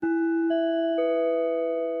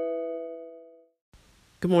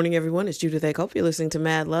Good morning, everyone. It's Judith A. Cope. You're listening to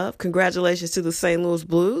Mad Love. Congratulations to the St. Louis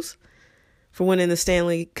Blues for winning the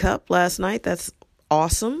Stanley Cup last night. That's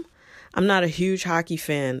awesome. I'm not a huge hockey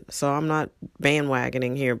fan, so I'm not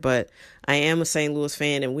bandwagoning here, but I am a St. Louis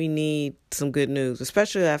fan, and we need some good news,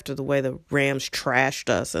 especially after the way the Rams trashed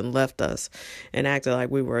us and left us and acted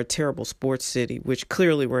like we were a terrible sports city, which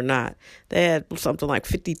clearly we're not. They had something like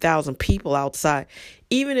 50,000 people outside.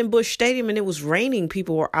 Even in Busch Stadium, and it was raining,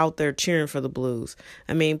 people were out there cheering for the Blues.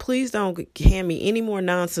 I mean, please don't hand me any more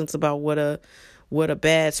nonsense about what a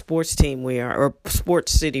bad sports team we are, or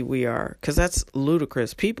sports city we are, because that's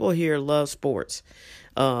ludicrous. People here love sports,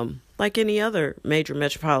 like any other major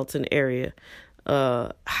metropolitan area.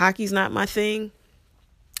 Hockey's not my thing,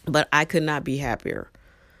 but I could not be happier.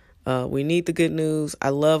 We need the good news. I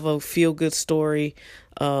love a feel-good story.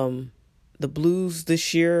 The Blues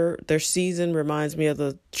this year, their season reminds me of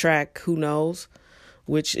the track Who Knows,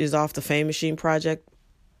 which is off the Fame Machine project.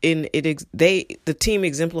 The team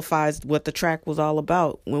exemplifies what the track was all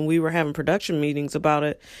about. When we were having production meetings about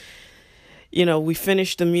it, we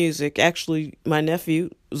finished the music. Actually, my nephew,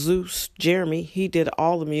 Zeus Jeremy, he did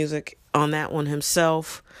all the music on that one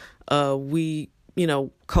himself. We,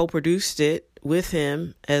 co-produced it with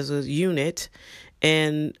him as a unit.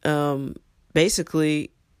 And basically,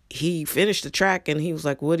 he finished the track and he was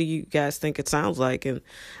like, "What do you guys think it sounds like?" And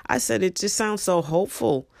I said, "It just sounds so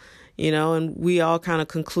hopeful." And we all kind of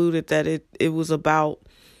concluded that it was about,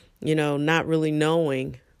 not really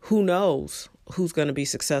knowing. Who knows who's going to be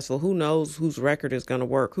successful? Who knows whose record is going to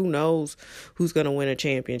work? Who knows who's going to win a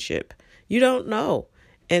championship? You don't know.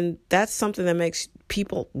 And that's something that makes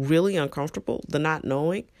people really uncomfortable, the not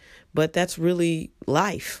knowing. But that's really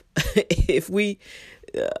life. If we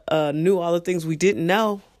knew all the things we didn't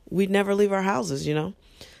know, we'd never leave our houses,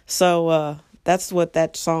 So that's what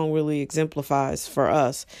that song really exemplifies for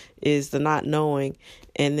us, is the not knowing.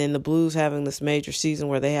 And then the Blues having this major season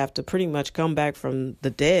where they have to pretty much come back from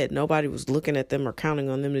the dead. Nobody was looking at them or counting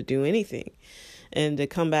on them to do anything. And to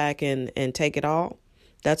come back and take it all,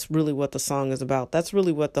 that's really what the song is about. That's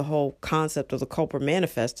really what the whole concept of the Culper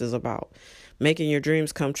Manifest is about. Making your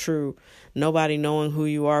dreams come true. Nobody knowing who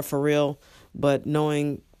you are for real, but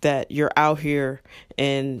knowing that you're out here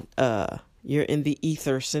and you're in the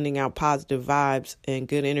ether, sending out positive vibes and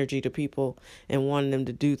good energy to people and wanting them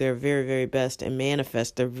to do their very, very best and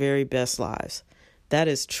manifest their very best lives. That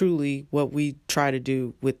is truly what we try to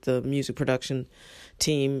do with the music production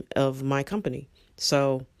team of my company.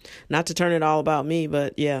 So not to turn it all about me,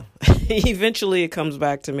 but yeah, eventually it comes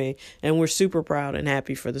back to me, and we're super proud and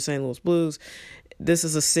happy for the St. Louis Blues. This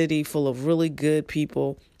is a city full of really good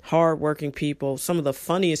people, hardworking people, some of the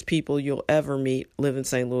funniest people you'll ever meet live in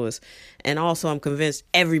St. Louis. And also, I'm convinced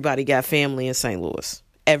everybody got family in St. Louis.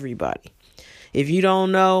 Everybody. If you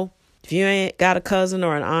don't know, if you ain't got a cousin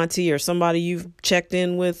or an auntie or somebody you've checked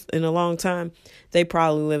in with in a long time, they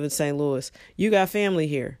probably live in St. Louis. You got family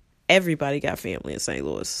here. Everybody got family in St.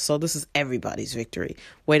 Louis. So this is everybody's victory.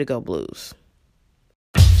 Way to go, Blues.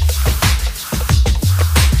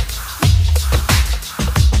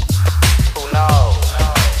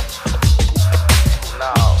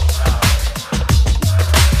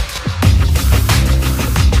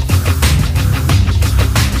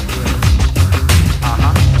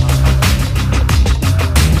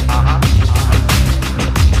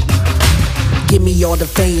 Give me all the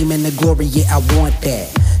fame and the glory, yeah, I want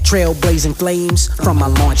that. Trailblazing flames from my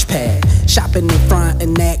launch pad. Shopping in front of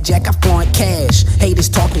Knack Jack, I flaunt cash. Haters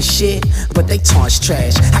talking shit, but they taunts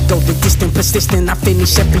trash. I go the distant, persistent, I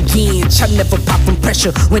finish every inch. I never pop from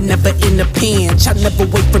pressure, whenever in a pinch. I never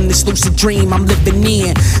wait from this lucid dream I'm living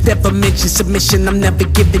in. Never mention submission, I'm never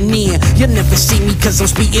giving in. You'll never see me cause I'm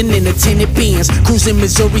speeding in a tinted Benz. Cruising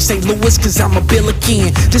Missouri, St. Louis cause I'm a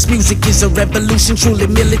Billiken. This music is a revolution, truly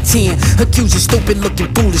militant. Accusing stupid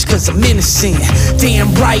looking foolish cause I'm innocent.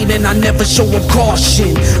 Damn right, and I never show up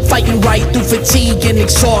caution. Fighting right through fatigue and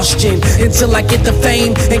exhaustion until I get the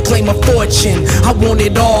fame and claim a fortune. I want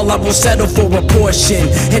it all, I won't settle for a portion.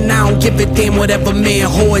 And I don't give a damn whatever man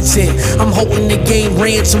hoards it. I'm holding the game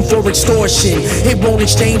ransom for extortion. It won't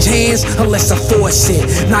exchange hands unless I force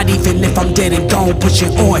it. Not even if I'm dead and gone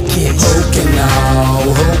pushing orchids. Who can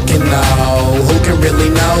know, who can know, who can really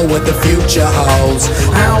know what the future holds?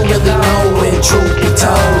 I don't really know when truth be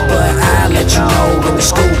told, but I'll let you know when the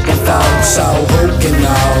school scoop unfolds. So who can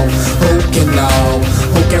know? Who can know?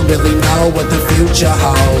 Who can really know what the future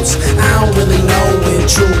holds? I don't really know when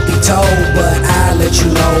truth be told, but I'll let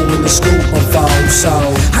you know when the scoop unfolds. So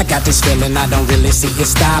I got this feeling I don't really see it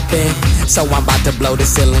stopping, so I'm about to blow the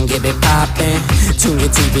ceiling, get it poppin'. Tune your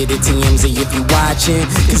TV to TMZ if you watching,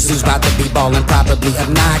 cause who's about to be ballin', probably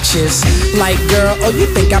obnoxious. Like, girl, oh, you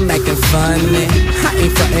think I'm acting funny? I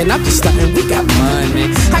ain't frontin', I'm just stuntin', we got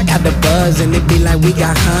money. I got the buzz and it be like we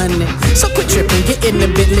got honey. So quit trippin', get in the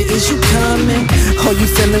Bentley, is you coming? Oh, you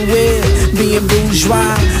feelin' weird, being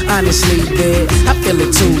bourgeois? Honestly, babe, I feel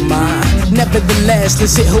it too, ma. Nevertheless,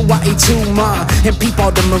 let's hit Hawaii too, ma, and peep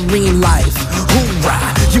all the marine life.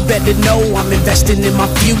 Hoorah! You better know I'm investing in my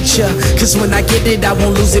future, cause when I get it, I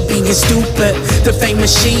won't lose it being stupid. The fame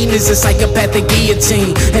machine is a psychopathic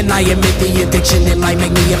guillotine, and I admit the addiction, it might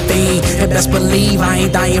make me a fiend. And best believe I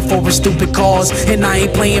ain't dying for a stupid cause, and I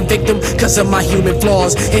ain't playing victim cause of my human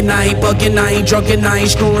flaws. And I ain't bugging, I ain't drunk, and I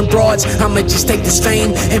ain't screwing broads. I'ma just take this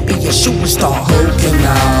fame and be a shooting star. who can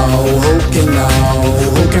know? Who can know?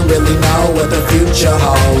 Who can really know what the future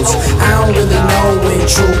holds? I don't really know when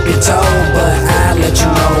truth be told, but I'll let you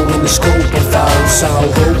know when the scoop unfolds. So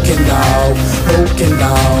who can know? Who can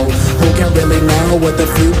know? Who can really know what the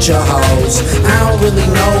future holds? I don't really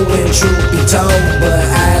know when truth be told, but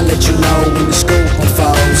I'll let you know when the scoop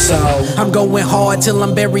unfolds. So I'm going hard till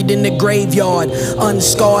I'm buried in the graveyard,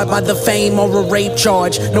 unscarred by the fame or a rape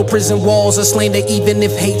charge. No prison walls or slander even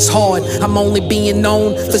if hate's hard. I'm only being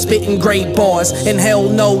known for spitting great bars. And hell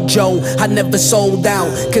no, Joe, I never sold out,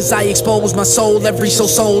 cause I expose my soul every so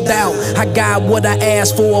sold out. I got what I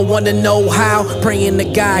asked for, wanna know how. Praying to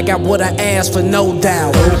God, got what I asked for, no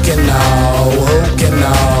doubt. who can know? Who can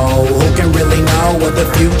know? Who can really know what the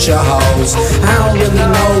future holds? I don't really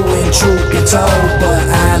know when truth be told, but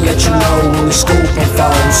I'll let you know when the scoop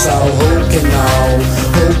unfolds. So who can know?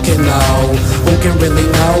 Who can know? Who can really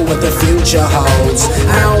know what the future holds?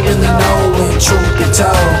 I don't really know